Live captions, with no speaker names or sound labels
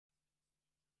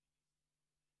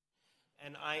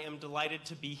And I am delighted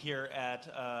to be here at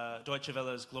Deutsche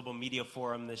Welle's Global Media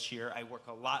Forum this year. I work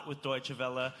a lot with Deutsche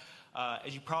Welle.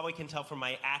 As you probably can tell from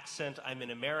my accent, I'm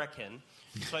an American.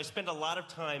 So I spend a lot of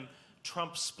time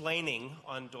Trump-splaining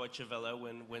on Deutsche Welle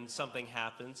when something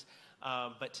happens.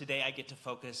 But today I get to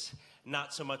focus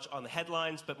not so much on the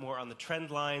headlines, but more on the trend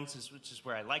lines, which is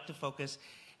where I like to focus,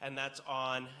 and that's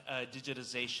on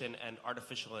digitization and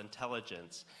artificial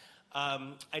intelligence.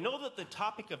 I know that the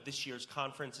topic of this year's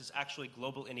conference is actually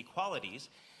global inequalities,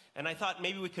 and I thought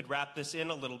maybe we could wrap this in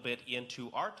a little bit into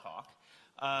our talk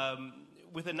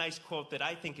with a nice quote that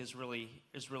I think is really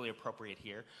appropriate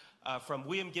here from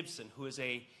William Gibson, who is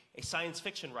a science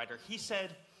fiction writer. He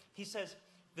says,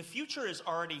 "The future is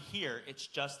already here, it's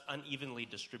just unevenly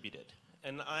distributed."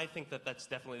 And I think that that's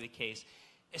definitely the case,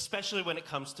 especially when it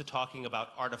comes to talking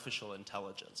about artificial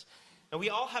intelligence. Now, we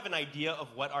all have an idea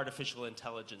of what artificial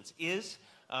intelligence is.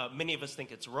 Many of us think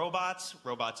it's robots.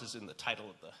 Robots is in the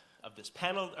title of this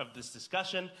panel, of this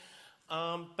discussion.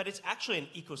 But it's actually an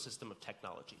ecosystem of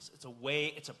technologies. It's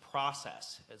a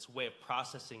process. It's a way of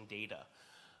processing data.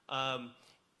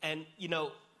 And, you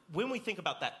know, when we think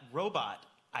about that robot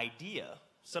idea,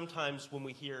 sometimes when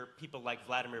we hear people like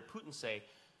Vladimir Putin say,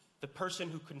 the person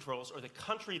who controls, or the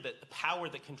power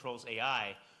that controls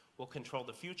AI will control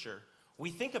the future, we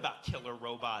think about killer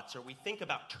robots, or we think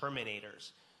about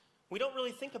Terminators. We don't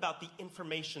really think about the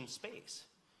information space.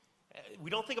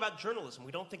 We don't think about journalism.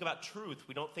 We don't think about truth.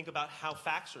 We don't think about how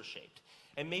facts are shaped.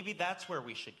 And maybe that's where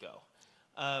we should go.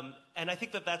 And I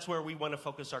think that that's where we want to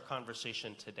focus our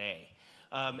conversation today.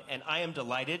 And I am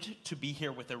delighted to be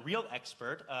here with a real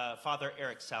expert, Father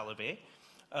Eric Salabé.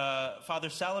 Father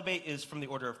Salabé is from the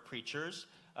Order of Preachers,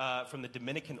 from the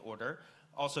Dominican Order,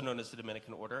 also known as the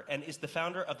Dominican Order, and is the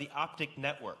founder of the Optic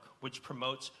Network, which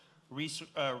promotes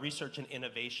research and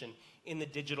innovation in the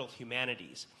digital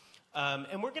humanities.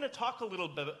 And we're going to talk a little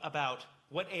bit about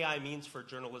what AI means for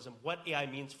journalism, what AI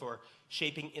means for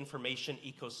shaping information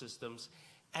ecosystems,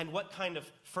 and what kind of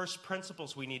first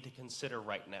principles we need to consider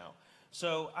right now.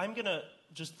 So I'm going to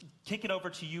just kick it over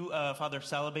to you, Father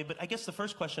Salabé, but I guess the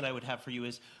first question I would have for you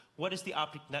is, what is the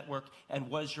Optic Network, and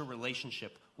what is your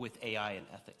relationship with AI and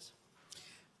ethics?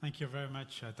 Thank you very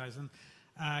much, Tyson.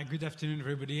 Good afternoon,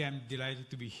 everybody. I'm delighted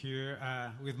to be here.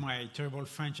 With my terrible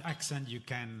French accent, you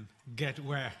can get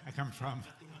where I come from,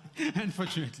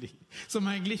 unfortunately. So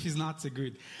my English is not so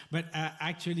good. But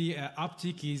actually,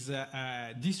 Optic is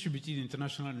a distributed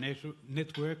international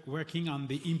network working on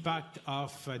the impact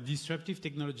of disruptive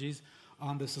technologies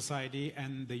on the society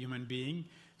and the human being.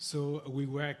 So we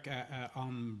work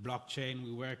on blockchain,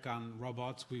 we work on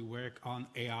robots, we work on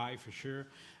AI for sure,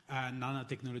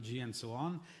 nanotechnology and so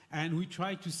on. And we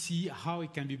try to see how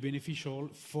it can be beneficial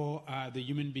for the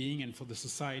human being and for the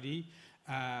society,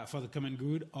 for the common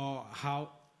good, or how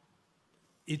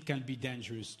it can be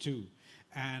dangerous too.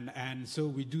 And so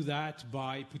we do that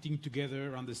by putting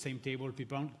together on the same table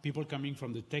people coming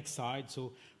from the tech side,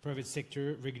 so private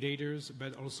sector, regulators,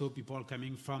 but also people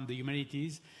coming from the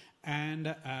humanities.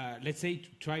 And let's say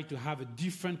try to have a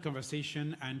different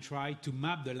conversation and try to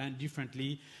map the land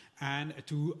differently and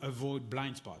to avoid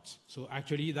blind spots. So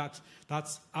actually that's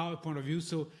our point of view.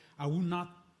 So I will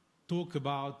not talk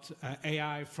about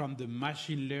AI from the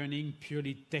machine learning,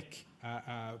 purely tech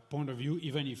point of view,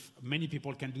 even if many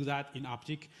people can do that in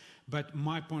Optic. But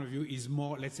my point of view is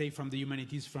more, let's say, from the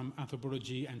humanities, from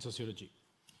anthropology and sociology.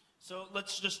 So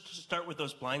let's just start with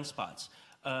those blind spots.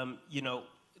 You know,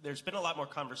 there's been a lot more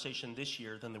conversation this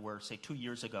year than there were, say, 2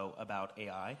 years ago about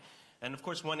AI. And of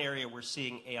course, one area we're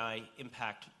seeing AI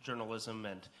impact journalism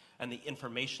and the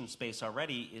information space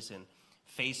already is in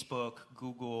Facebook,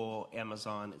 Google,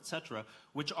 Amazon, et cetera,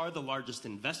 which are the largest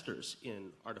investors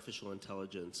in artificial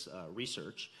intelligence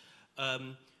research.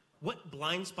 What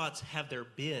blind spots have there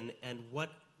been, and what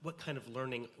kind of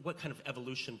learning, what kind of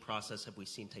evolution process have we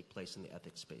seen take place in the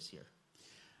ethics space here?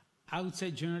 I would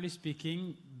say, generally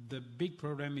speaking, the big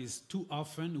problem is too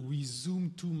often we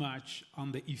zoom too much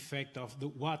on the effect of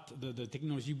the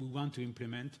technology we want to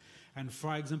implement. And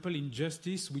for example, in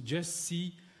justice, we just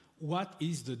see what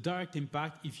is the direct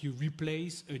impact if you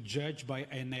replace a judge by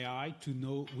an AI to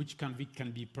know which convict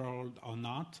can be paroled or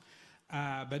not.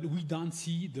 But we don't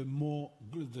see the more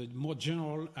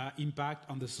general impact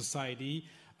on the society,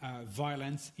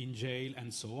 violence in jail,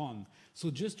 and so on. So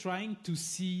just trying to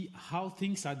see how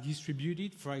things are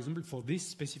distributed. For example, for this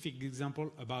specific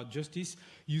example about justice,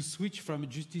 you switch from a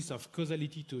justice of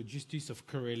causality to a justice of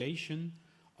correlation.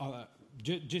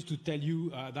 Just to tell you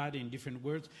that in different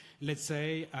words, let's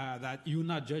say that you're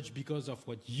not judged because of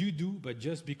what you do, but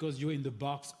just because you're in the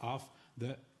box of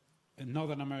the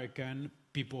Northern American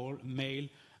people, male,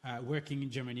 working in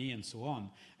Germany and so on.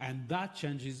 And that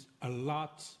changes a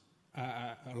lot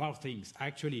of things,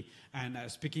 actually. And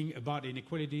speaking about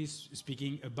inequalities,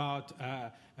 speaking about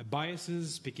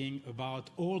biases, speaking about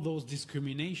all those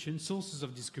discrimination, sources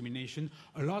of discrimination,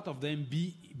 a lot of them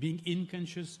being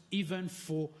unconscious, even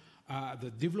for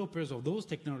the developers of those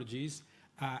technologies,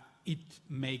 it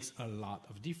makes a lot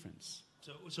of difference.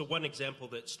 So one example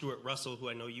that Stuart Russell, who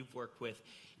I know you've worked with,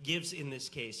 gives in this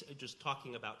case, just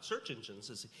talking about search engines,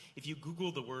 is if you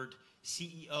Google the word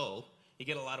CEO, you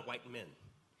get a lot of white men.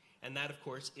 And that, of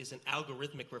course, is an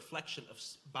algorithmic reflection of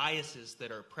biases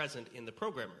that are present in the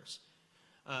programmers.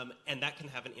 And that can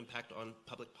have an impact on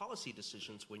public policy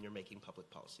decisions when you're making public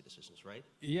policy decisions, right?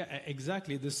 Yeah,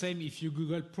 exactly. The same if you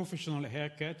Google professional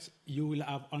haircuts, you will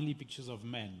have only pictures of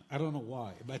men. I don't know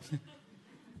why, but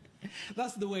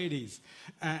that's the way it is.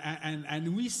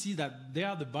 And we see that there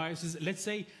are the biases. Let's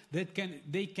say that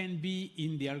they can be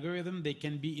in the algorithm, they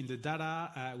can be in the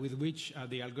data with which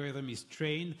the algorithm is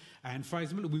trained. And for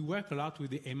example, we work a lot with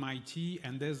the MIT,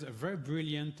 and there's a very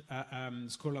brilliant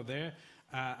scholar there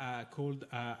called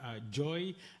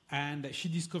Joy, and she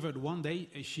discovered one day,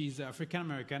 she's African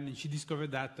American, and she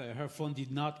discovered that her phone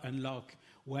did not unlock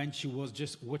when she was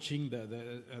just watching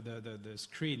the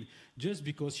screen, just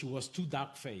because she was too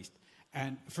dark-faced.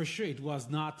 And for sure, it was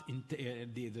not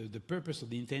the purpose or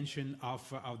the intention of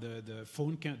the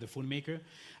phone maker,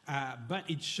 but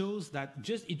it shows that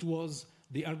just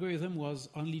the algorithm was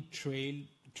only trained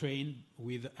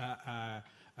with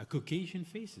Caucasian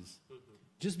faces,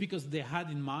 just because they had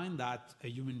in mind that a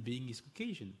human being is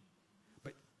Caucasian.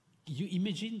 But you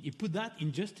imagine, you put that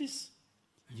in justice,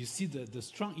 you see the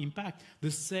strong impact. The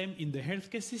same in the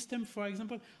healthcare system, for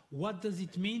example. What does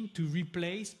it mean to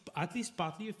replace, at least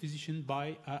partly, a physician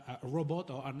by a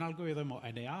robot or an algorithm or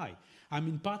an AI? I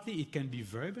mean, partly it can be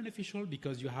very beneficial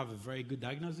because you have a very good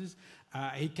diagnosis.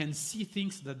 It can see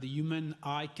things that the human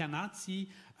eye cannot see.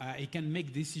 It can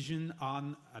make decisions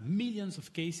on millions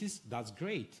of cases. That's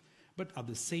great. But at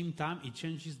the same time, it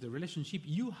changes the relationship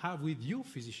you have with your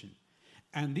physician.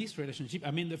 And this relationship,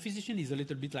 I mean, the physician is a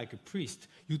little bit like a priest.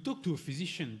 You talk to a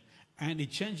physician, and it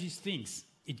changes things.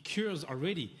 It cures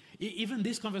already. Even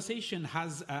this conversation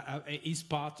is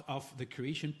part of the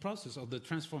creation process, or the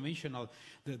transformation, or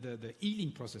the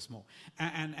healing process more.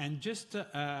 And just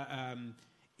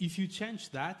if you change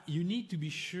that, you need to be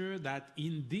sure that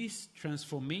in this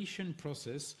transformation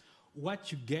process,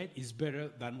 what you get is better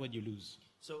than what you lose.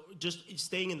 So just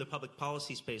staying in the public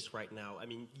policy space right now, I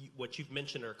mean, what you've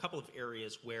mentioned are a couple of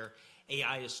areas where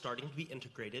AI is starting to be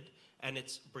integrated, and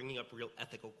it's bringing up real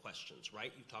ethical questions,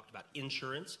 right? You talked about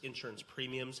insurance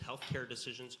premiums, healthcare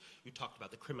decisions. You talked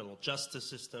about the criminal justice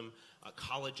system,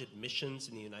 college admissions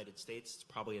in the United States. It's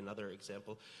probably another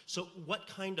example. So what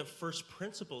kind of first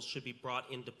principles should be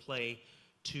brought into play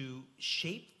to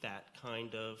shape that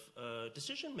kind of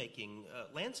decision-making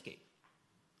landscape?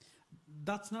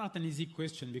 That's not an easy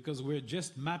question, because we're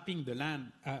just mapping the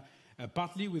land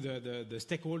partly with the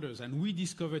stakeholders, and we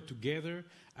discovered together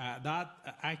that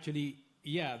actually,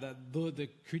 though the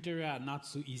criteria are not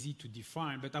so easy to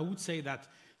define, but I would say that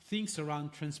things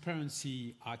around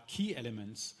transparency are key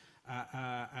elements.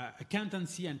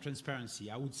 Accountancy and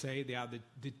transparency, I would say they are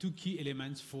the two key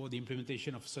elements for the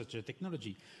implementation of such a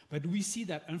technology. But we see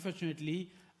that,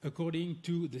 unfortunately, according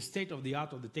to the state of the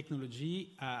art of the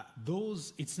technology,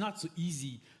 it's not so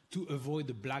easy to avoid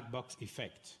the black box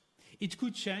effect. It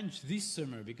could change this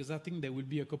summer, because I think there will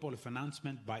be a couple of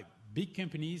announcements by big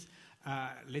companies,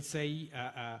 let's say,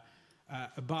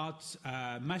 about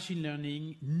machine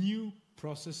learning, new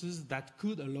processes that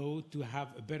could allow to have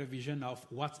a better vision of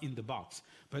what's in the box.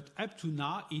 But up to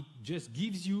now, it just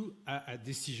gives you a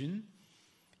decision.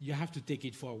 You have to take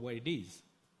it for what it is.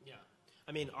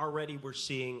 I mean, already we're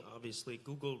seeing, obviously,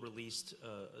 Google released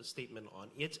a statement on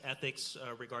its ethics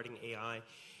regarding AI.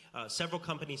 Several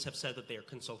companies have said that they are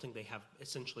consulting. They have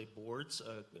essentially boards,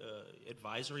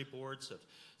 advisory boards of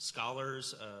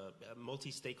scholars,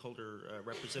 multi-stakeholder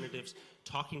representatives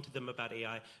talking to them about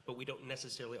AI, but we don't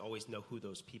necessarily always know who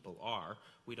those people are.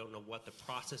 We don't know what the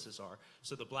processes are.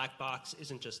 So the black box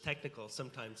isn't just technical.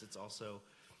 Sometimes it's also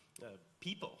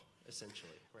people,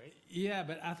 essentially, right? Yeah,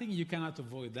 but I think you cannot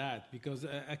avoid that, because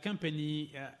a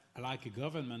company like a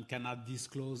government cannot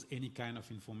disclose any kind of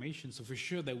information. So for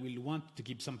sure they will want to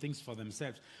keep some things for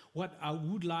themselves. What I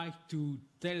would like to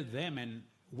tell them, and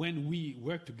when we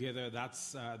work together,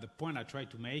 that's the point I try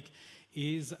to make,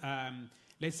 is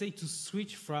let's say to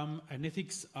switch from an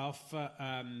ethics of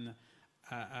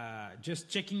just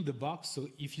checking the box. So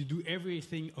if you do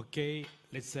everything okay,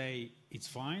 let's say it's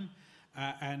fine.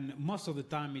 And most of the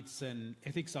time, it's an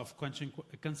ethics of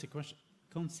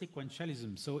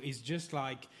consequentialism. So it's just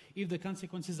like, if the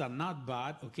consequences are not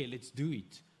bad, okay, let's do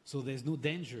it. So there's no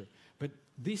danger. But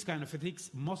this kind of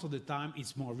ethics, most of the time,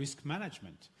 it's more risk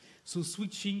management. So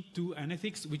switching to an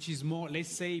ethics which is more, let's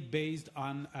say, based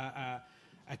on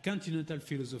a continental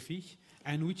philosophy,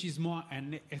 and which is more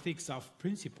an ethics of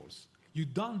principles. You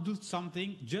don't do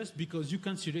something just because you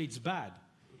consider it's bad,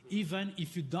 even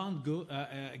if you don't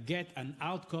get an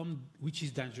outcome which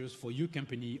is dangerous for your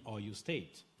company or your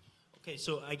state. Okay,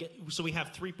 so we have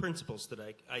three principles that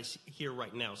I hear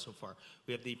right now so far.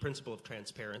 We have the principle of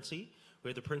transparency, we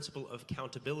have the principle of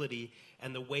accountability,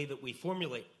 and the way that we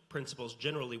formulate principles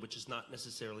generally, which is not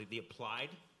necessarily the applied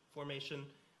formation,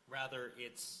 rather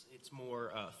it's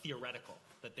more theoretical,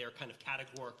 that they're kind of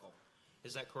categorical.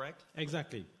 Is that correct?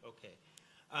 Exactly. Okay.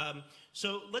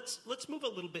 So let's move a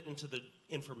little bit into the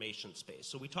information space.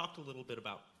 So we talked a little bit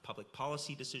about public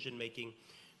policy decision making,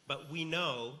 but we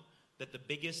know that the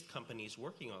biggest companies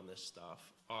working on this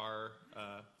stuff are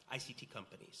ICT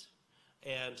companies.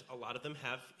 And a lot of them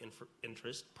have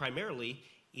interest primarily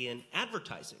in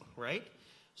advertising, right?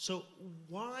 So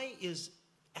why is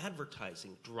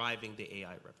advertising driving the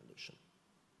AI revolution?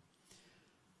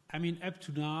 I mean, up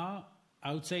to now,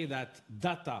 I would say that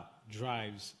data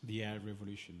drives the AI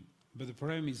revolution. But the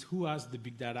problem is, who has the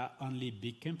big data? Only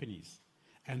big companies.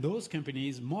 And those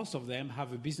companies, most of them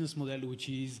have a business model which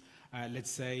is,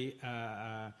 let's say,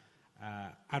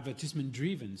 advertisement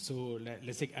driven. So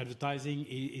let's say advertising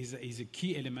is a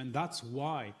key element. That's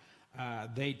why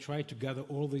they try to gather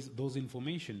all those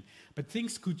information. But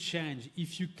things could change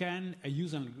if you can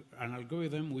use an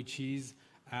algorithm which is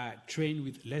trained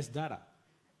with less data.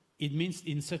 It means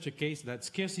in such a case that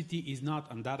scarcity is not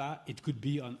on data, it could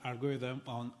be on algorithm,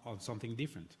 on something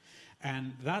different.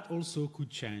 And that also could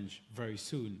change very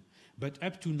soon. But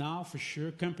up to now, for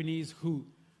sure, companies who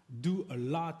do a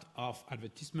lot of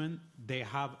advertisement, they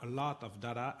have a lot of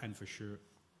data, and for sure,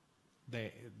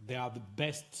 they are the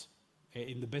best,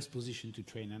 in the best position to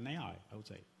train an AI, I would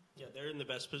say. Yeah, they're in the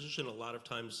best position. A lot of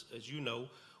times, as you know,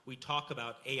 we talk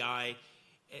about AI,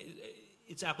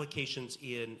 its applications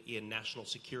in national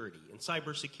security, in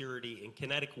cybersecurity, in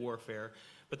kinetic warfare.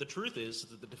 But the truth is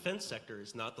that the defense sector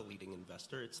is not the leading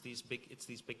investor. It's these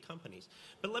big companies.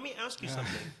 But let me ask you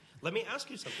something. Let me ask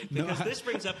you something, because this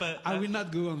brings up a. I will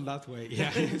not go on that way.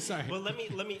 Yeah, sorry. Well, let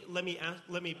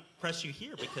me press you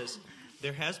here, because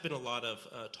there has been a lot of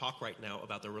talk right now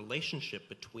about the relationship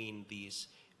between these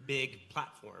big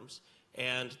platforms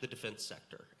and the defense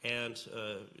sector and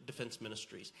defense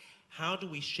ministries. How do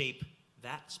we shape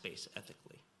that space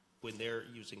ethically when they're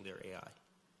using their AI?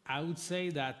 I would say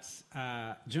that,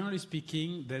 generally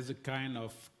speaking, there's a kind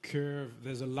of curve,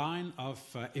 there's a line of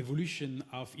evolution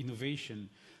of innovation.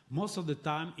 Most of the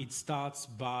time, it starts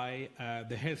by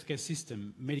the healthcare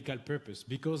system, medical purpose,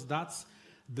 because that's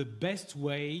the best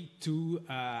way to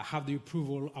have the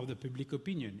approval of the public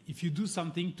opinion. If you do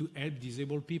something to help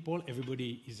disabled people,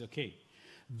 everybody is okay.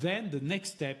 Then the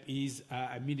next step is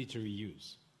a military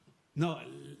use. No,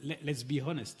 let's be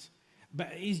honest.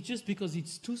 But it's just because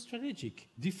it's too strategic.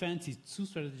 Defense is too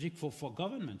strategic for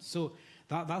government. So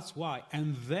that's why.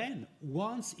 And then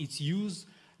once it's used,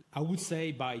 I would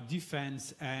say, by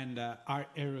defense and our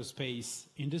aerospace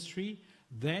industry,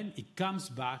 then it comes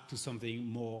back to something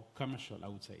more commercial, I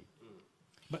would say.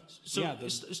 But so yeah,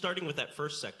 starting with that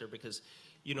first sector, because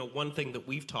one thing that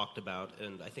we've talked about,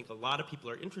 and I think a lot of people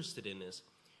are interested in, is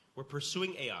we're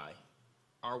pursuing AI.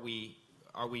 Are we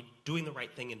doing the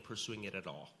right thing in pursuing it at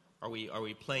all? Are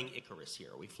we playing Icarus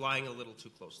here? Are we flying a little too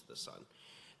close to the sun?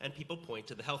 And people point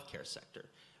to the healthcare sector.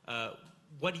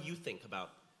 What do you think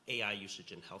about AI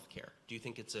usage in healthcare? Do you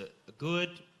think it's a good,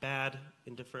 bad,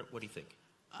 indifferent? What do you think?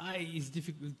 It's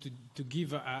difficult to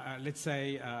give, let's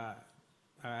say,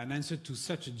 an answer to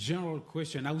such a general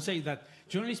question. I would say that,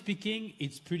 generally speaking,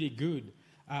 it's pretty good,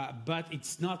 but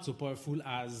it's not so powerful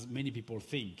as many people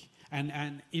think.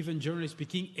 And even generally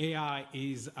speaking, AI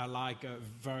is like a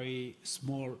very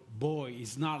small boy.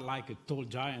 It's not like a tall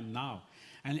giant now.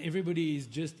 And everybody is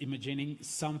just imagining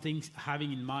something,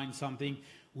 having in mind something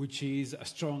which is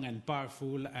strong and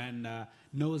powerful and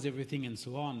knows everything and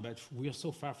so on. But we are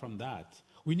so far from that.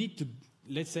 We need to,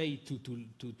 let's say, to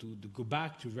go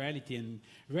back to reality. And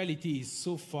reality is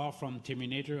so far from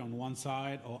Terminator on one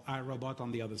side or iRobot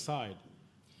on the other side.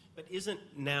 But isn't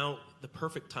now the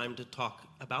perfect time to talk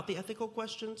about the ethical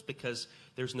questions because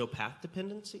there's no path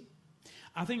dependency?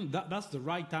 I think that's the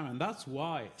right time, and that's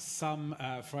why some,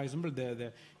 for example,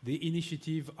 the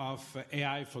initiative of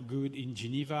AI for Good in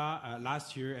Geneva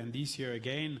last year and this year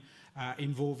again,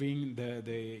 involving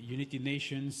the United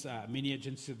Nations, many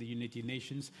agencies of the United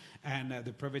Nations, and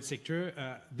the private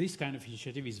sector. This kind of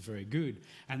initiative is very good.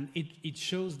 And it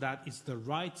shows that it's the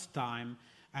right time,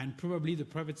 and probably the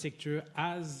private sector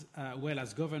as well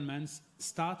as governments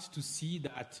start to see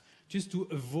that just to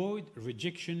avoid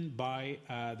rejection by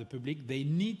the public, they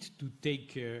need to take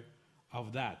care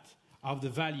of that, of the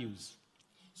values.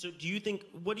 So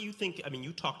what do you think, I mean,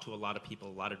 you talk to a lot of people,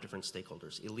 a lot of different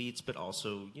stakeholders, elites, but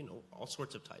also, you know, all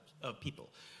sorts of types of people.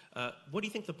 What do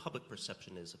you think the public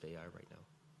perception is of AI right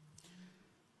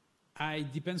now?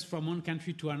 It depends from one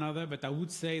country to another, but I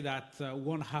would say that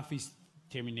one half is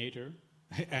Terminator,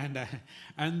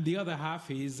 and the other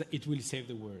half is it will save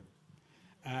the world.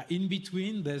 In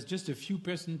between, there's just a few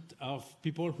 % of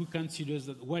people who considers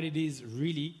that what it is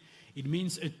really, it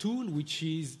means a tool which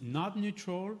is not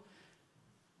neutral,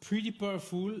 pretty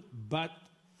powerful, but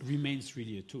remains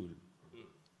really a tool.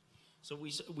 So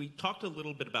we talked a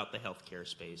little bit about the healthcare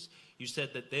space. You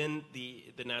said that then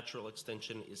the natural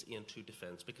extension is into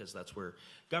defense because that's where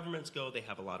governments go. They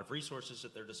have a lot of resources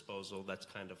at their disposal. That's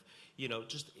kind of, you know,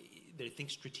 just they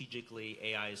think strategically.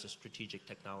 AI is a strategic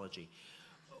technology.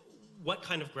 What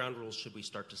kind of ground rules should we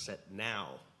start to set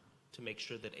now to make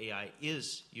sure that AI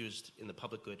is used in the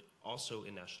public good, also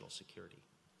in national security?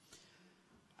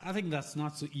 I think that's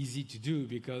not so easy to do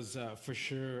because for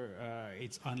sure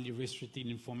it's only restricted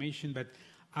information, but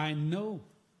I know,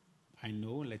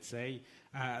 let's say,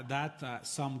 that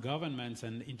some governments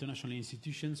and international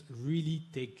institutions really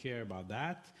take care about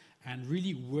that and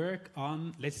really work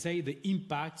on, let's say, the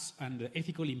impacts and the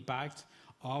ethical impact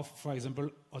of, for example,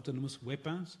 autonomous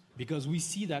weapons, because we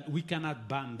see that we cannot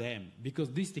ban them because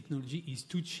this technology is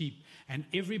too cheap and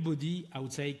everybody, I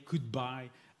would say, could buy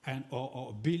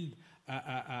or build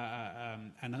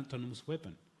an autonomous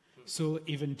weapon. So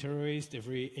even terrorists,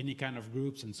 any kind of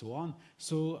groups and so on,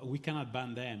 so we cannot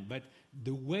ban them. But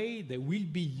the way they will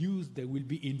be used, they will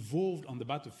be involved on the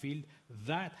battlefield,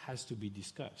 that has to be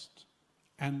discussed.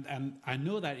 And I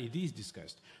know that it is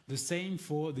discussed. The same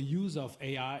for the use of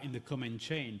AI in the command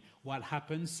chain. What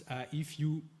happens if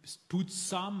you put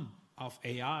some of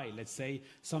AI, let's say,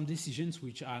 some decisions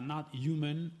which are not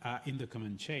human in the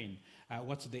command chain?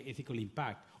 What's the ethical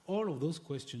impact? All of those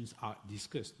questions are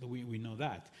discussed. We know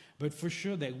that. But for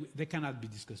sure, they cannot be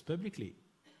discussed publicly.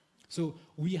 So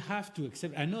we have to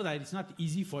accept. I know that it's not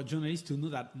easy for journalists to know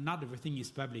that not everything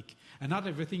is public and not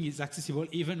everything is accessible,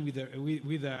 even with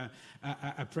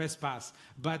a press pass.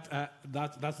 But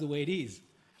that's the way it is.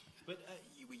 But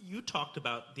you talked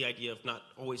about the idea of not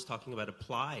always talking about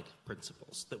applied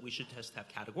principles, that we should just have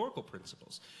categorical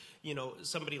principles. You know,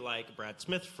 somebody like Brad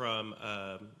Smith from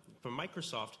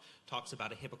Microsoft talks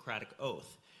about a Hippocratic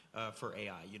oath for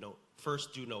AI. You know,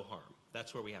 first, do no harm.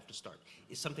 That's where we have to start.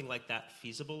 Is something like that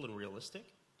feasible and realistic?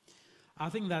 I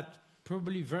think that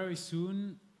probably very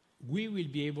soon we will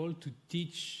be able to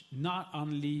teach not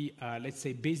only, let's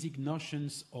say, basic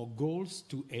notions or goals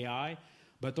to AI,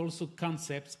 but also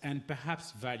concepts and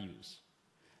perhaps values.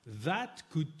 That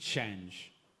could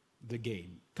change the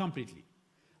game completely.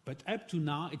 But up to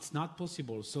now, it's not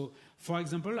possible. So, for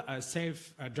example, a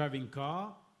self-driving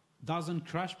car doesn't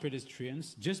crash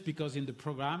pedestrians just because in the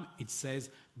program it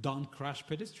says don't crash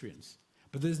pedestrians.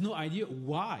 But there's no idea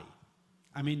why.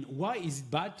 I mean, why is it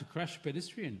bad to crash a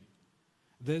pedestrian?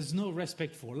 There's no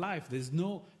respect for life. There's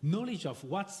no knowledge of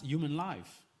what's human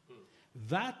life.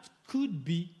 That could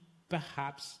be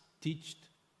perhaps taught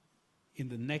in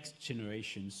the next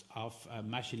generations of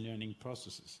machine learning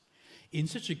processes. In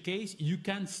such a case, you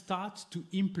can start to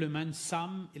implement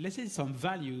some, let's say, some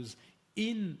values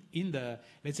in the,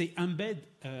 let's say, embed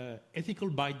ethical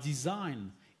by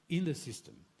design in the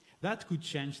system. That could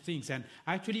change things. And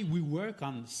actually, we work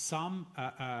on some,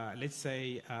 let's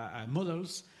say,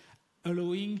 models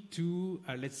allowing to,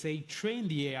 let's say, train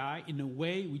the AI in a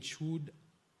way which would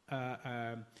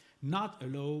not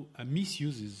allow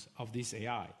misuses of this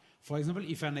AI. For example,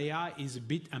 if an AI is a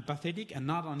bit empathetic and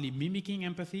not only mimicking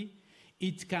empathy,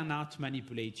 it cannot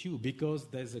manipulate you because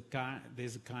there's a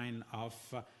kind of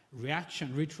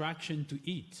retraction to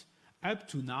it. Up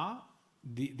to now,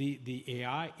 the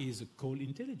AI is a cold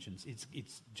intelligence.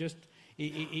 It's just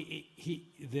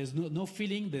there's no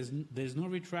feeling, there's no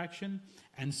retraction,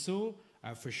 and so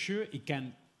for sure it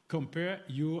can compare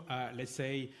your let's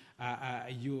say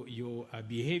your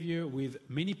behavior with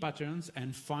many patterns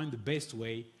and find the best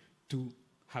way to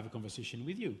have a conversation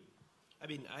with you. I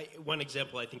mean, one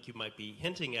example I think you might be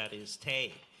hinting at is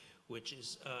Tay, which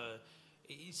is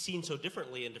seen so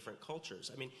differently in different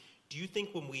cultures. I mean, Do you think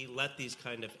when we let these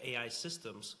kind of AI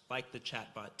systems, like the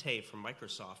chatbot Tay from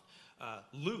Microsoft,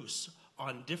 loose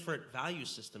on different value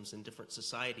systems in different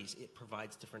societies, it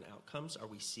provides different outcomes? Are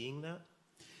we seeing that?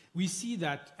 We see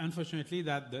that, unfortunately,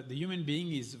 that the human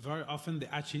being is very often the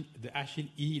Achilles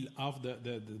heel of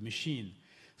the machine.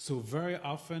 So very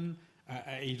often,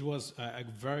 it was a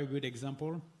very good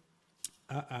example.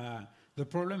 The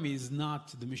problem is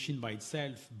not the machine by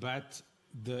itself, but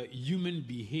the human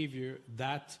behavior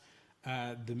that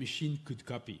the machine could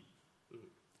copy.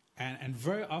 And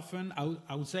very often,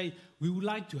 I would say, we would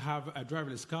like to have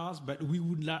driverless cars, but we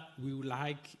would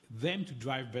like them to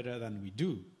drive better than we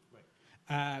do.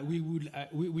 Right.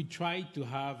 We try to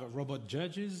have robot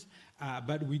judges,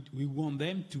 but we want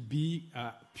them to be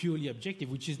purely objective,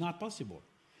 which is not possible.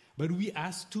 But we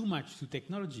ask too much to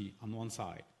technology on one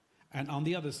side. And on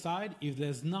the other side, if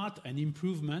there's not an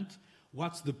improvement,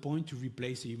 what's the point to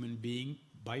replace a human being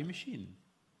by a machine?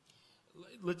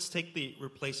 Let's take the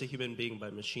replace a human being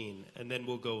by machine, and then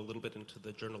we'll go a little bit into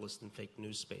the journalist and fake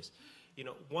news space. You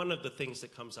know, one of the things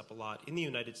that comes up a lot in the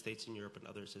United States and Europe and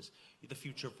others is the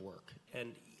future of work.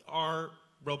 And are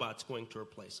robots going to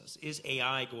replace us? Is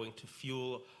AI going to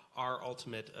fuel our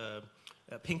ultimate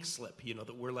pink slip, you know,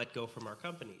 that we're let go from our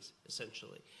companies,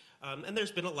 essentially? And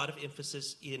there's been a lot of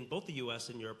emphasis in both the US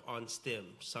and Europe on STEM,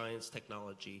 science,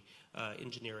 technology,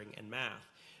 engineering, and math.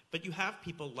 But you have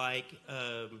people like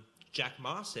Jack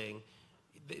Ma saying,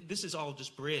 this is all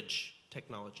just bridge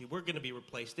technology. We're going to be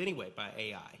replaced anyway by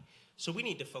AI. So we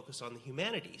need to focus on the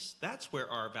humanities. That's where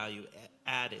our value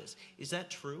add is. Is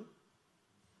that true?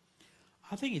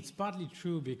 I think it's partly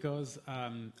true because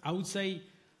I would say,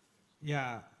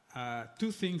 yeah,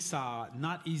 two things are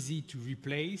not easy to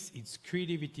replace. It's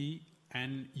creativity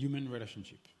and human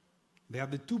relationship. They are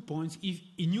the 2 points. If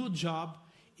in your job,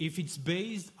 if it's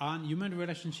based on human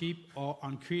relationship or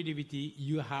on creativity,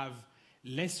 you have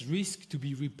less risk to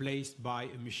be replaced by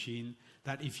a machine.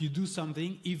 That if you do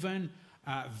something even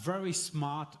very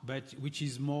smart, but which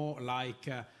is more like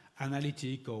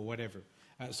analytic or whatever.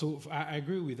 So I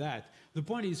agree with that. The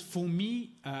point is, for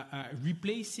me,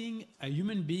 replacing a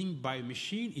human being by a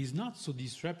machine is not so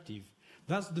disruptive.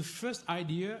 That's the first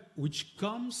idea which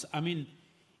comes, I mean,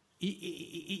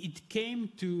 it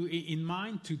came in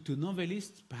mind to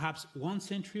novelists perhaps 1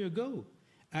 century ago.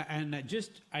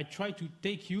 I try to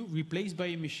take you, replaced by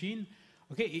a machine.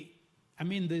 Okay, I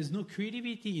mean, there's no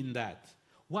creativity in that.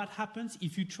 What happens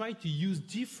if you try to use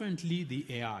differently the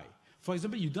AI? For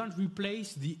example, you don't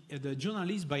replace the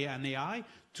journalist by an AI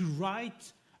to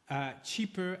write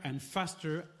cheaper and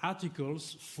faster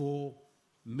articles for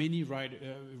many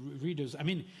readers. I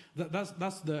mean, that's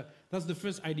the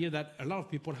first idea that a lot of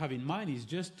people have in mind is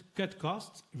just cut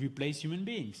costs, replace human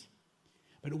beings.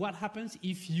 But what happens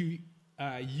if you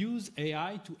use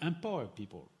AI to empower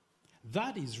people?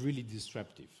 That is really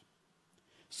disruptive.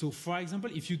 So, for example,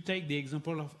 if you take the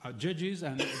example of judges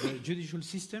and the judicial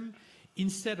system,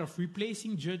 instead of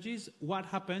replacing judges, what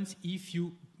happens if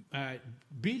you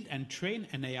build and train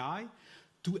an AI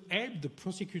to help the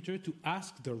prosecutor to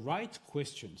ask the right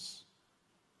questions?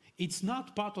 It's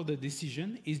not part of the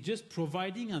decision, it's just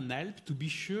providing an help to be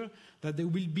sure that there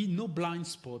will be no blind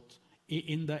spot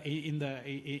in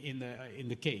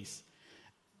the case.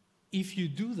 If you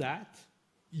do that,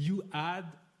 you add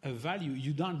a value.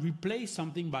 You don't replace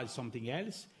something by something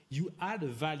else, you add a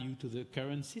value to the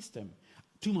current system.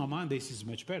 To my mind, this is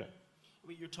much better.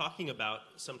 You're talking about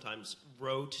sometimes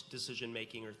rote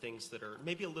decision-making or things that are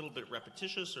maybe a little bit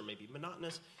repetitious or maybe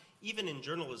monotonous. Even in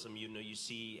journalism, you know, you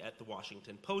see at the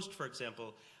Washington Post, for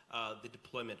example, the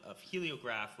deployment of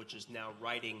heliograph, which is now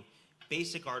writing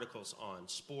basic articles on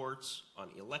sports, on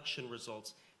election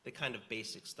results, the kind of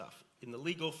basic stuff. In the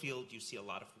legal field, you see a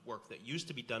lot of work that used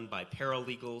to be done by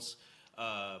paralegals,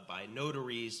 by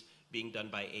notaries, being done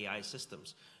by AI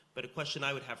systems. But a question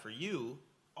I would have for you,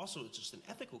 also it's just an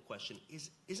ethical question,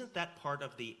 isn't that part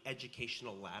of the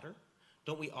educational ladder?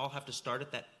 Don't we all have to start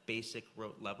at that basic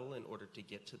rote level in order to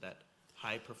get to that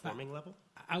high-performing level?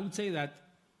 I would say that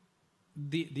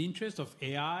the interest of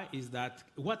AI is that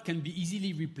what can be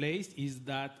easily replaced is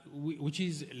that, which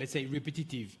is, let's say,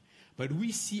 repetitive. But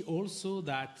we see also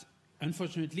that,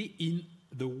 unfortunately, in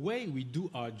the way we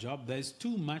do our job, there's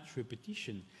too much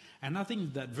repetition. And I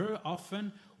think that very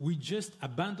often we just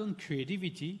abandon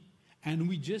creativity and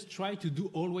we just try to do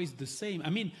always the same. I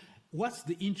mean, what's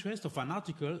the interest of an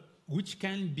article which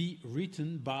can be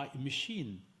written by a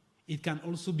machine? It can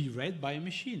also be read by a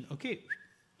machine. Okay,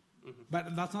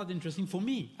 but that's not interesting for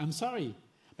me. I'm sorry.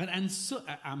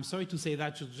 I'm sorry to say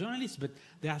that to journalists, but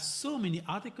there are so many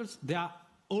articles, they are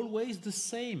always the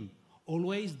same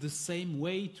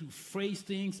way to phrase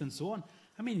things and so on.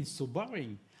 I mean, it's so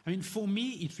boring. I mean, for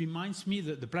me, it reminds me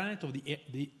the Planet of the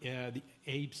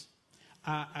Apes.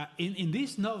 In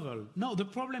this novel, no, the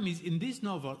problem is in this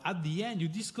novel, at the end, you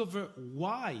discover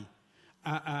why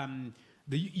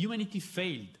the humanity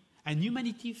failed. And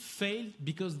humanity failed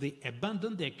because they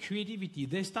abandoned their creativity.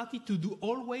 They started to do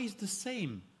always the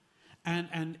same.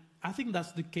 And I think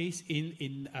that's the case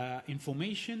in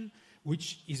information,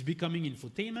 which is becoming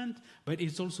infotainment, but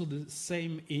it's also the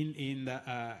same in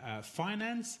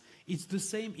finance. It's the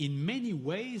same in many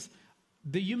ways.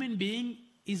 The human being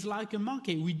is like a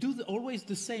monkey. We do always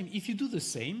the same. If you do the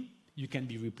same, you can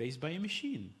be replaced by a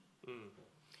machine.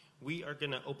 We are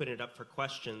going to open it up for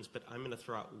questions, but I'm going to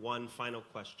throw out one final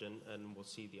question, and we'll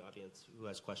see the audience who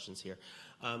has questions here.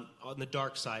 On the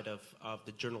dark side of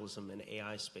the journalism and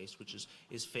AI space, which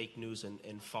is fake news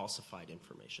and falsified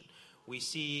information. We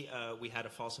see we had a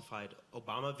falsified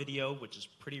Obama video, which is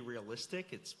pretty realistic.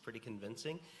 It's pretty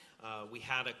convincing. We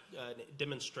had a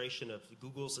demonstration of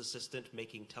Google's assistant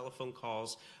making telephone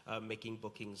calls, making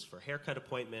bookings for haircut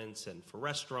appointments and for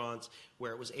restaurants,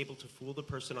 where it was able to fool the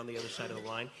person on the other side of the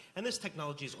line. And this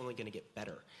technology is only going to get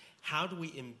better. How do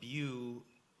we imbue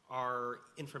our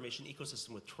information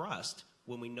ecosystem with trust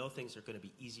when we know things are going to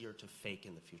be easier to fake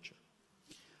in the future?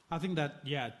 I think that,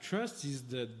 yeah, trust is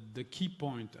the key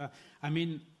point. I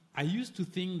mean, I used to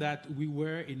think that we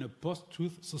were in a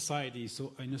post-truth society,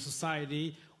 so in a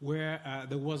society where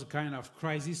there was a kind of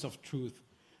crisis of truth.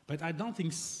 But I don't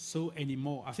think so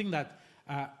anymore. I think that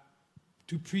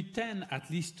to pretend at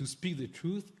least to speak the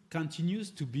truth continues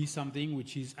to be something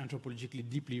which is anthropologically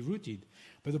deeply rooted.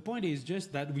 But the point is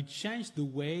just that we change the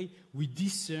way we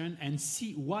discern and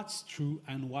see what's true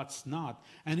and what's not.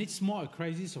 And it's more a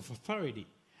crisis of authority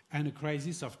and a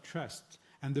crisis of trust.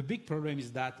 And the big problem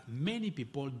is that many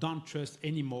people don't trust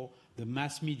anymore the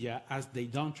mass media as they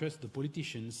don't trust the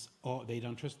politicians or they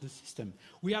don't trust the system.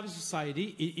 We have a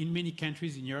society, in many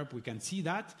countries in Europe, we can see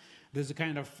that. There's a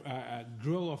kind of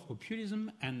growth of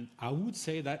populism, and I would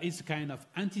say that it's a kind of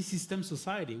anti-system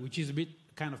society, which is a bit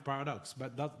kind of paradox,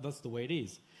 but that's the way it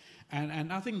is.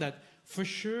 And I think that for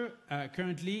sure,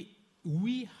 currently,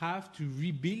 we have to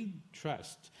rebuild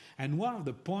trust. And one of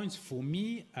the points for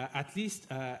me, at least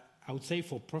I would say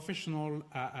for professional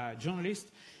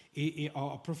journalists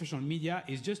or professional media,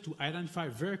 is just to identify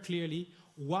very clearly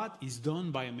what is done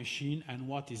by a machine and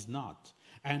what is not.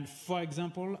 And for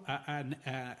example,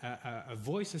 a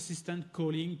voice assistant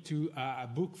calling to a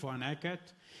book for an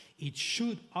haircut, it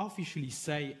should officially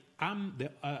say, I'm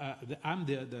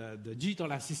the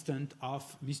digital assistant of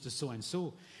Mr.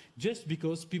 So-and-so, just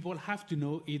because people have to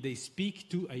know if they speak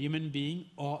to a human being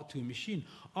or to a machine.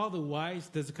 Otherwise,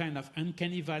 there's a kind of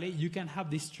uncanny valley. You can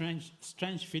have this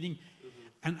strange feeling.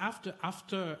 And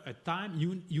after a time,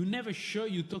 you're never sure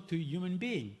you talk to a human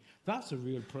being. That's a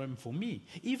real problem for me.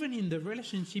 Even in the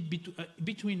relationship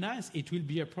between us, it will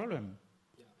be a problem.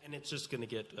 Yeah, and it's just going to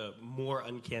get more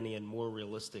uncanny and more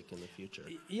realistic in the future.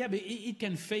 Yeah, but it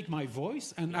can fake my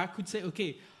voice, and I could say,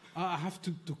 okay, I have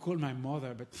to call my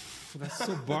mother, but that's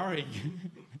so boring.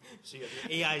 So you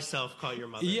have your AI self call your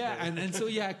mother. Yeah, and so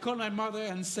yeah, call my mother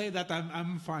and say that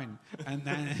I'm fine.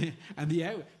 And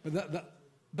yeah, but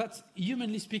that's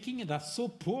humanly speaking, that's so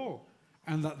poor,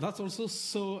 and that's also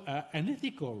so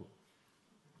unethical.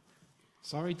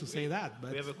 Sorry to say that,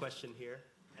 but we have a question here,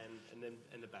 and then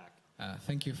in the back.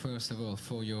 Thank you, first of all,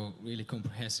 for your really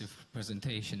comprehensive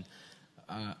presentation.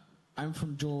 I'm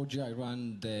from Georgia. I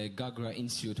run the Aspen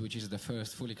Insitute, which is the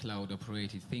first fully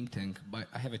cloud-operated think tank. But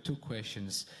I have two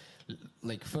questions.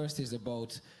 Like, first is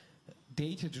about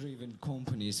data-driven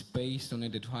companies based on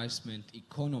advertisement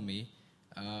economy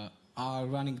are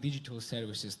running digital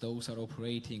services. Those are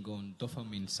operating on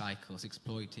dopamine cycles,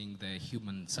 exploiting the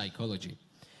human psychology.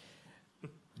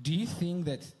 Do you think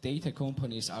that data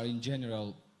companies are in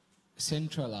general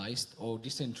centralized or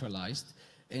decentralized?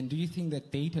 And do you think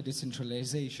that data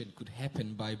decentralization could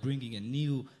happen by bringing a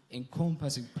new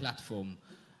encompassing platform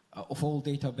of all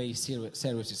database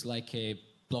services like a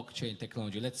blockchain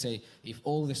technology? Let's say if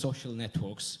all the social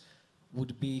networks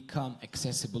would become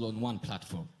accessible on one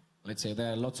platform. Let's say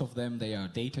there are lots of them, they are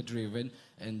data-driven,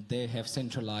 and they have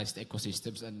centralized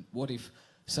ecosystems. And what if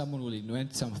someone will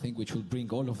invent something which will bring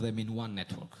all of them in one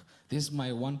network? This is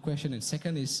my one question. And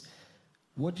second is,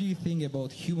 what do you think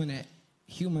about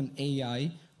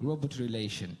human-AI robot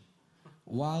relation?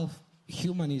 While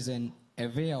human is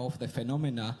aware of the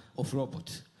phenomena of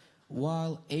robot,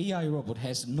 while AI robot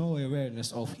has no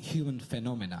awareness of human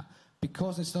phenomena,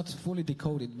 because it's not fully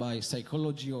decoded by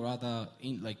psychology or other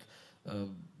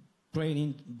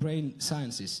brain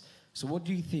sciences. So what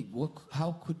do you think?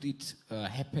 How could it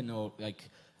happen, or like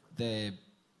the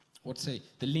let's say,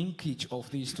 the linkage of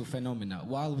these two phenomena.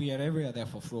 While we are aware,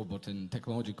 therefore, of robot and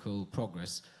technological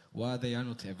progress, while they are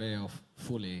not aware of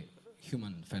fully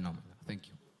human phenomena. Thank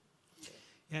you.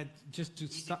 Yeah, just to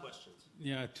start. Questions.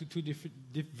 Yeah, two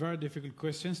very difficult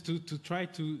questions. To try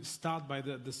to start by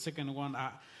the second one,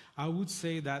 I would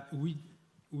say that we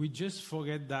just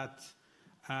forget that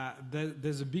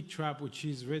there's a big trap, which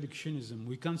is reductionism.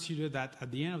 We consider that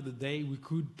at the end of the day, we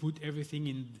could put everything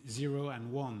in 0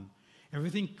 and 1.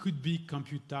 Everything could be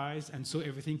computerized, and so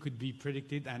everything could be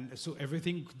predicted, and so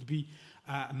everything could be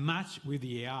matched with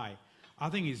the AI. I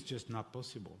think it's just not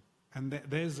possible. And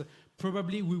there's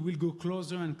probably we will go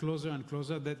closer and closer and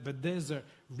closer, but there's a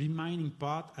remaining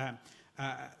part.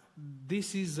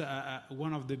 This is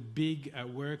one of the big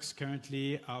works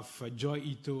currently of Joy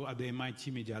Ito at the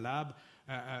MIT Media Lab,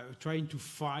 trying to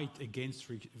fight against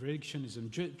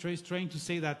reductionism, trying to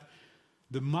say that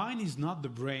the mind is not the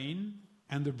brain,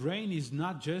 and the brain is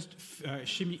not just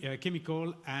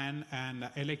chemical and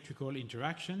electrical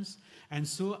interactions. And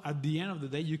so at the end of the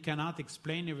day, you cannot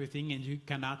explain everything and you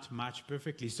cannot match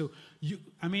perfectly. So,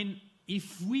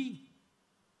 if we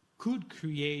could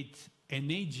create an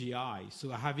AGI, so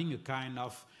having a kind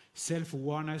of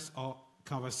self-awareness or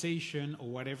conversation or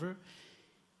whatever,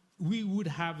 we would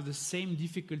have the same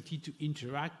difficulty to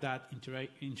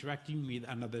interacting with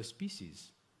another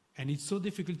species. And it's so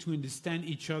difficult to understand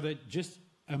each other just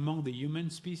among the human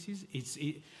species.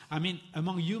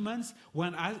 Among humans,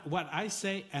 what I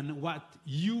say and what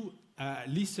you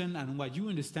listen and what you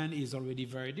understand is already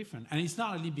very different. And it's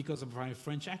not only because of my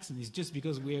French accent, it's just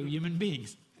because we are human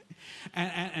beings.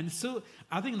 And so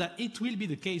I think that it will be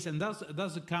the case, and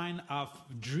that's a kind of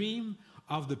dream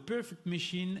of the perfect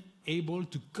machine able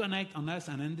to connect on us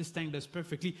and understand us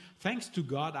perfectly. Thanks to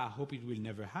God, I hope it will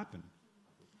never happen.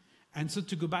 And so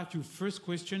to go back to your first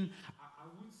question, I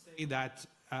would say that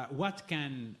what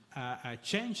can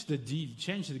change the deal,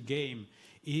 change the game,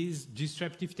 is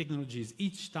disruptive technologies.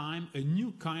 Each time a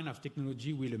new kind of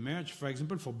technology will emerge. For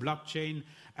example, for blockchain,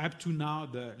 up to now,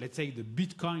 let's say the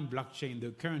Bitcoin blockchain,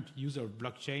 the current user of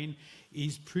blockchain,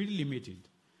 is pretty limited.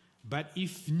 But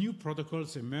if new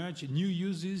protocols emerge, new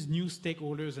users, new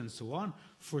stakeholders, and so on,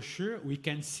 for sure we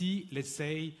can see, let's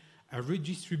say, a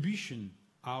redistribution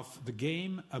of the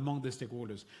game among the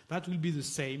stakeholders. That will be the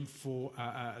same for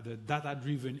the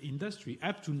data-driven industry.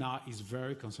 Up to now is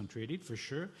very concentrated, for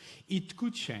sure. It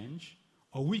could change,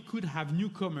 or we could have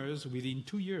newcomers within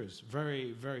 2 years,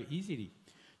 very, very easily.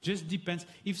 Just depends.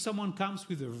 If someone comes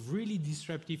with a really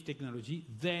disruptive technology,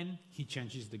 then he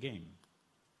changes the game.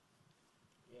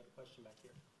 We have a question back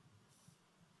here.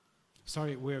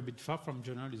 Sorry, we're a bit far from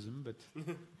journalism, but...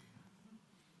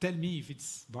 Tell me if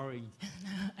it's boring.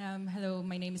 Hello,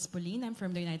 my name is Pauline. I'm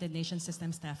from the United Nations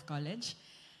System Staff College.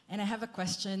 And I have a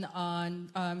question on,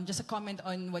 just a comment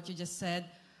on what you just said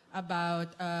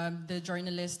about the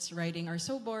journalists writing are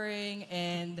so boring,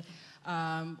 and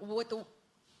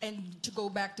and to go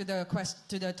back to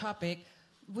the topic,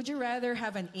 would you rather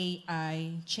have an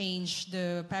AI change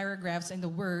the paragraphs and the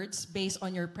words based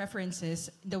on your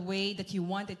preferences, the way that you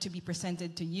want it to be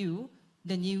presented to you,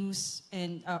 the news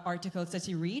and articles that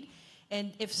you read?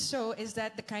 And if so, is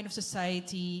that the kind of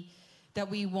society that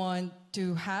we want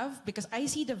to have? Because I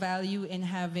see the value in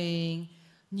having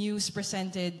news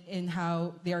presented in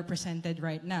how they are presented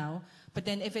right now. But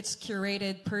then if it's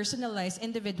curated, personalized,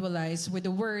 individualized with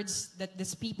the words that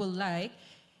these people like,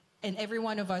 and every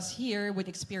one of us here would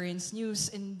experience news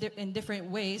in different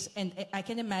ways, and I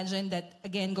can imagine that,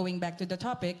 again, going back to the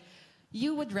topic,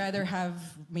 you would rather have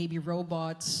maybe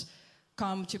robots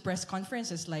come to press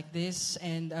conferences like this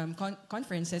and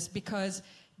conferences because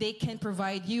they can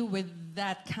provide you with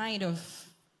that kind of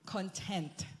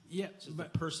content. Yeah,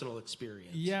 but personal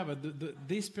experience. Yeah, but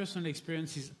this personal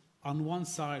experience is on one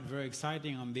side very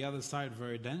exciting, on the other side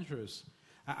very dangerous.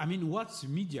 I mean, what's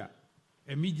media?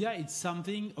 A media is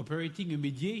something operating a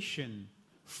mediation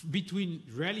between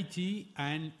reality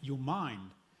and your mind.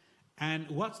 And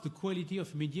what's the quality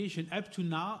of mediation? Up to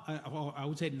now, or I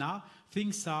would say now,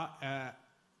 things are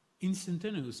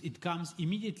instantaneous. It comes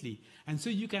immediately. And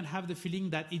so you can have the feeling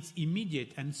that it's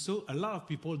immediate. And so a lot of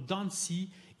people don't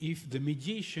see if the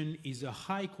mediation is a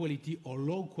high quality or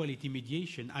low quality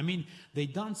mediation. I mean, they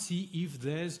don't see if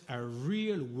there's a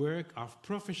real work of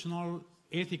professional,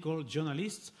 ethical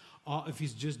journalists, or if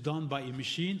it's just done by a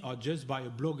machine or just by a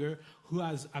blogger who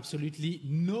has absolutely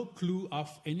no clue of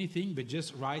anything but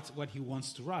just writes what he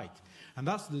wants to write. And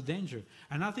that's the danger.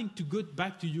 And I think, to go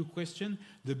back to your question,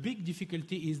 the big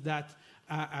difficulty is that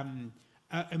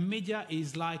a media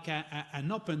is like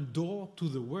an open door to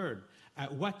the world.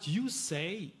 what you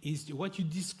say is what you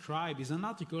describe is an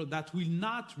article that will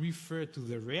not refer to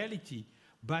the reality,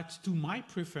 but to my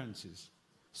preferences.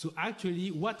 So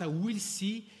actually, what I will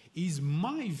see is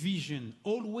my vision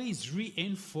always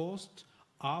reinforced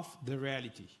of the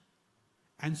reality.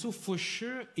 And so for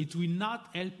sure, it will not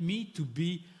help me to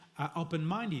be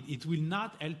open-minded. It will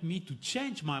not help me to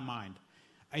change my mind.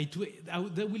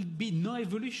 There will be no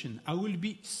evolution. I will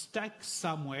be stuck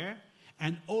somewhere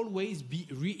and always be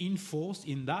reinforced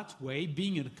in that way,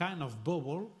 being in a kind of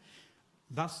bubble.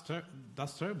 That's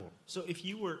terrible. So if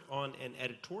you were on an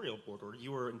editorial board, or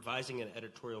you were advising an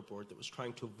editorial board that was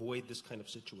trying to avoid this kind of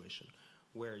situation,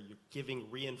 where you're giving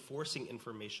reinforcing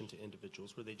information to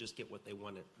individuals where they just get what they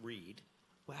want to read,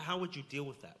 well, how would you deal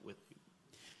with that?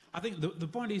 I think the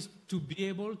point is to be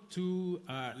able to,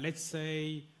 let's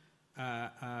say,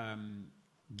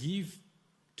 give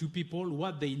to people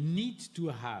what they need to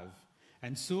have.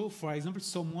 And so, for example,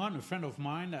 a friend of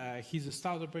mine, he's a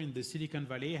startup in the Silicon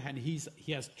Valley, and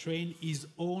he has trained his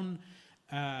own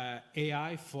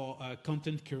AI for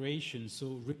content curation,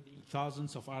 so reading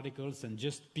thousands of articles and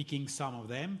just picking some of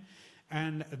them.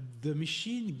 And the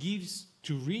machine gives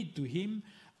to read to him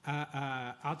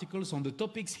articles on the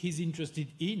topics he's interested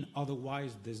in.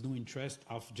 Otherwise, there's no interest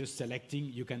of just selecting.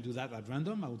 You can do that at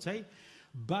random, I would say.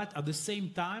 But at the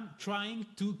same time, trying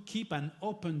to keep an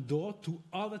open door to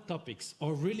other topics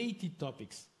or related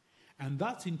topics. And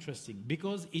that's interesting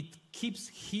because it keeps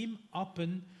him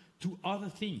open to other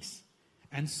things.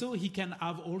 And so he can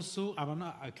have also, I don't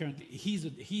know, currently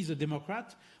he's a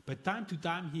Democrat, but time to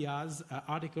time he has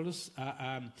articles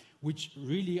which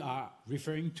really are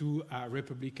referring to a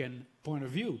Republican point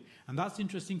of view. And that's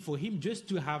interesting for him just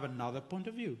to have another point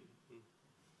of view.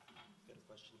 Got a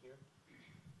question here?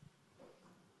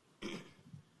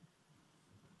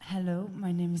 Hello,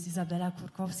 my name is Isabella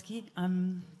Kurkowski.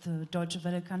 I'm the Deutsche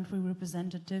Welle country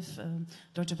representative,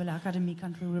 Deutsche Welle Academy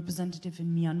country representative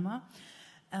in Myanmar.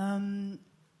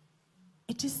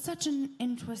 It is such an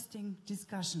interesting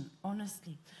discussion,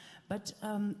 honestly. But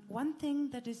one thing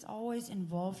that is always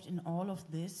involved in all of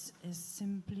this is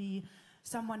simply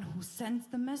someone who sends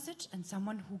the message and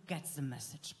someone who gets the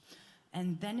message.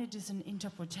 And then it is an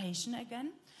interpretation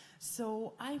again.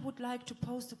 So I would like to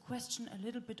pose the question a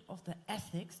little bit of the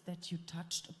ethics that you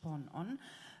touched upon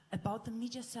about the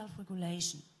media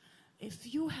self-regulation.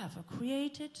 If you have a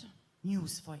created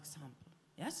news, for example,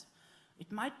 yes?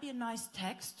 It might be a nice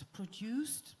text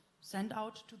produced, sent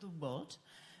out to the world,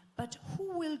 but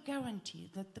who will guarantee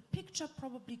that the picture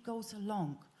probably goes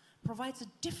along, provides a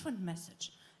different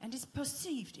message, and is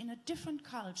perceived in a different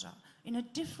culture, in a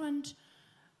different,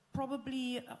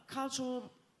 probably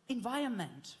cultural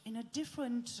environment, in a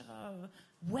different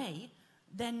way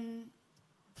than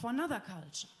for another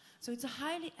culture. So it's a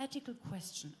highly ethical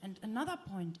question. And another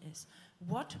point is,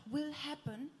 what will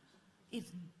happen if,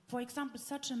 for example,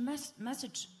 such a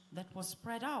message that was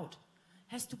spread out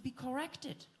has to be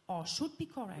corrected or should be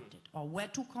corrected, or where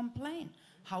to complain,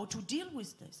 how to deal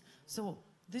with this? So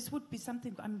this would be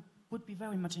something I would be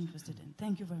very much interested in.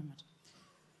 Thank you very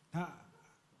much.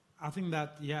 I think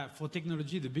that, yeah, for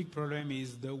technology, the big problem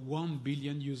is the 1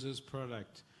 billion users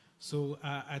product. So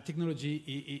technology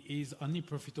is only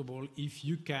profitable if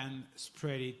you can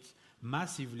spread it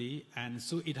massively, and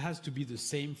so it has to be the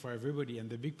same for everybody, and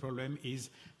the big problem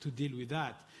is to deal with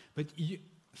that. But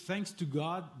thanks to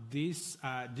God, this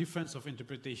difference of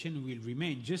interpretation will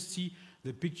remain. Just see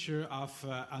the picture of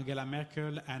Angela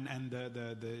Merkel and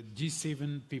the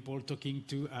G7 people talking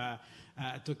to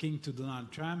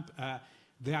Donald Trump.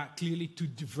 There are clearly two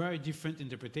very different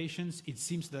interpretations. It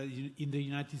seems that in the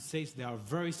United States, they are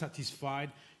very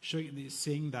satisfied,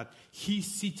 saying that he's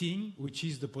sitting, which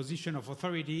is the position of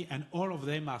authority, and all of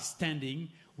them are standing,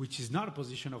 which is not a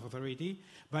position of authority.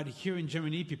 But here in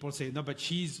Germany, people say, no, but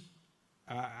she's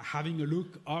having a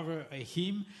look over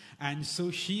him, and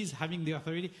so she's having the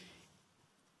authority.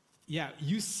 Yeah,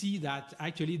 you see that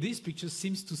actually this picture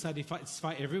seems to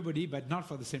satisfy everybody, but not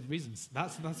for the same reasons.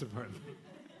 That's the problem.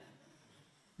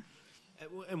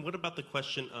 And what about the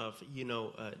question of,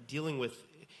 dealing with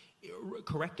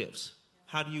correctives?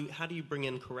 How do you bring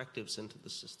in correctives into the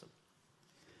system?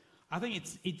 I think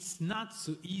it's not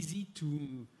so easy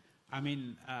to.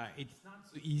 It's not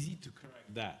so easy to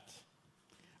correct that.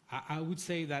 I would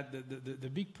say that the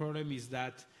big problem is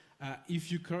that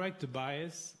if you correct a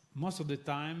bias, most of the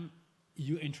time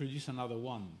you introduce another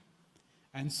one.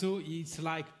 And so it's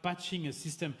like patching a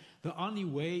system. The only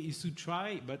way is to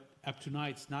try, but up to now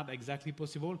it's not exactly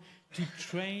possible, to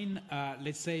train,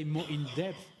 let's say, more in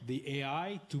depth the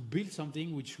AI to build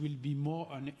something which will be more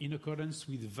in accordance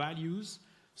with values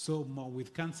so more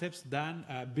with concepts than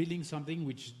building something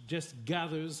which just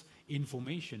gathers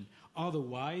information.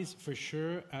 Otherwise, for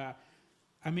sure,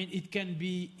 I mean, it can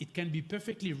be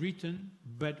perfectly written,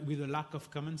 but with a lack of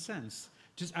common sense.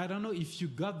 Just, I don't know if you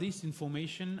got this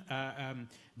information.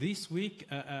 This week,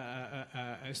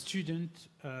 a student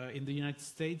in the United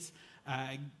States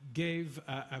gave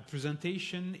a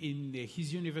presentation in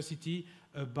his university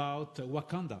about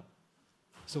Wakanda.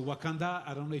 So Wakanda,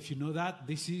 I don't know if you know that,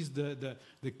 this is the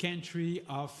country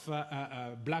of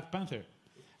Black Panther.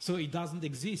 So it doesn't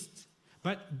exist.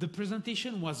 But the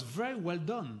presentation was very well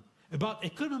done about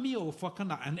economy of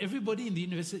Wakanda, and everybody in the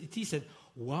university said,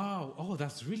 wow, oh,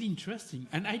 that's really interesting.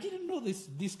 And I didn't know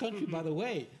this country, by the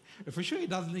way. For sure it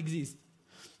doesn't exist.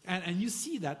 And you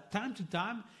see that time to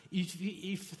time,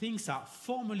 if things are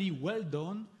formally well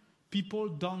done, people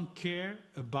don't care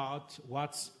about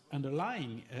what's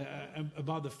underlying,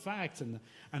 about the facts. And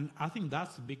I think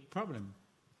that's a big problem.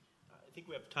 I think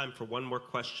we have time for one more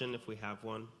question if we have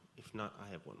one. If not, I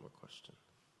have one more question.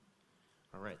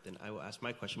 All right, then I will ask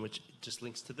my question, which just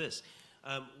links to this.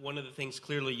 One of the things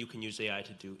clearly you can use AI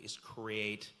to do is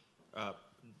create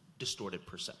distorted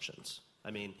perceptions.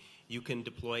 I mean, you can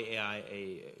deploy AI,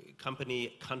 a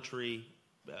company, country,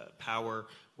 power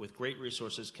with great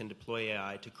resources can deploy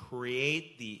AI to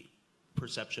create the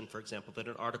perception, for example, that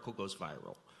an article goes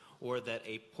viral or that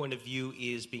a point of view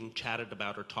is being chatted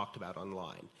about or talked about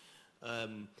online.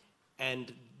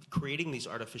 And creating these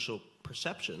artificial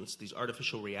perceptions, these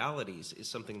artificial realities, is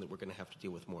something that we're going to have to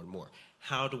deal with more and more.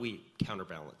 How do we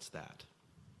counterbalance that?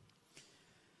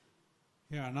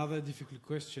 Yeah, another difficult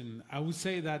question. I would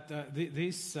say that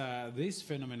this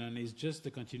phenomenon is just the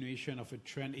continuation of a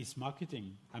trend. Is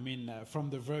marketing. I mean, from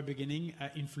the very beginning,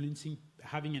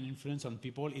 having an influence on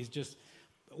people is just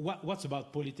what's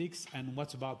about politics and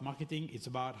what's about marketing. It's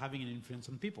about having an influence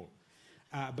on people.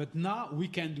 But now we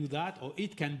can do that, or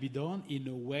it can be done in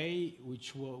a way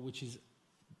which is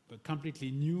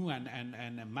completely new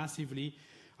and massively.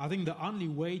 I think the only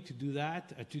way to do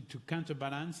that, to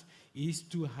counterbalance, is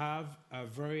to have a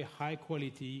very high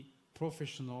quality,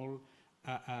 professional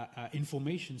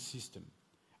information system.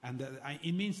 And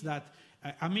it means that,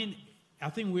 I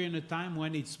think we're in a time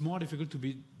when it's more difficult to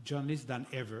be journalists than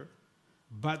ever.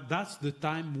 But that's the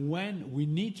time when we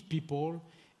need people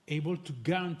able to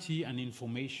guarantee an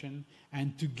information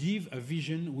and to give a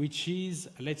vision which is,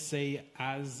 let's say,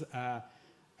 as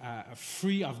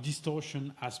free of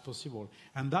distortion as possible.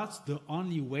 And that's the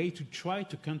only way to try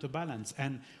to counterbalance.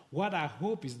 And what I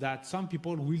hope is that some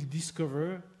people will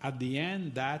discover at the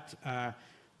end that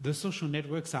the social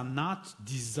networks are not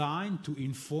designed to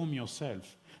inform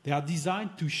yourself. They are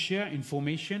designed to share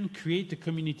information, create a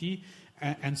community,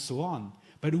 and so on.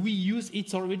 But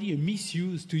it's already a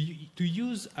misuse to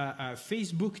use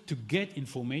Facebook to get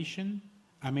information.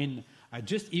 I mean,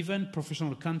 just even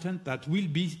professional content that will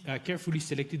be carefully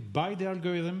selected by the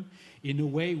algorithm in a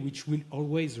way which will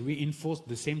always reinforce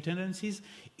the same tendencies.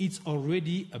 It's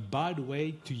already a bad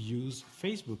way to use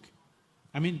Facebook.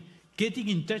 I mean, getting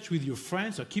in touch with your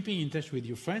friends or keeping in touch with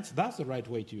your friends, that's the right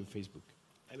way to use Facebook.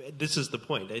 I mean, this is the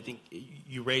point. I think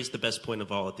you raised the best point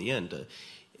of all at the end.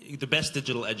 The best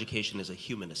digital education is a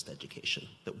humanist education,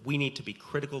 that we need to be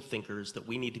critical thinkers, that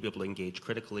we need to be able to engage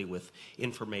critically with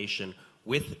information,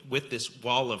 with this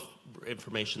wall of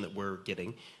information that we're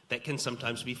getting that can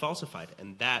sometimes be falsified.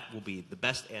 And that will be the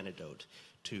best antidote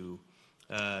to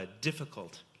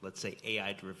difficult, let's say,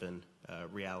 AI-driven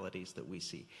realities that we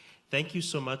see. Thank you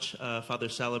so much, Father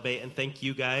Salabé, and thank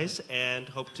you guys, and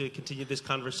hope to continue this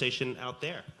conversation out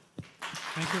there.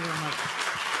 Thank you very much.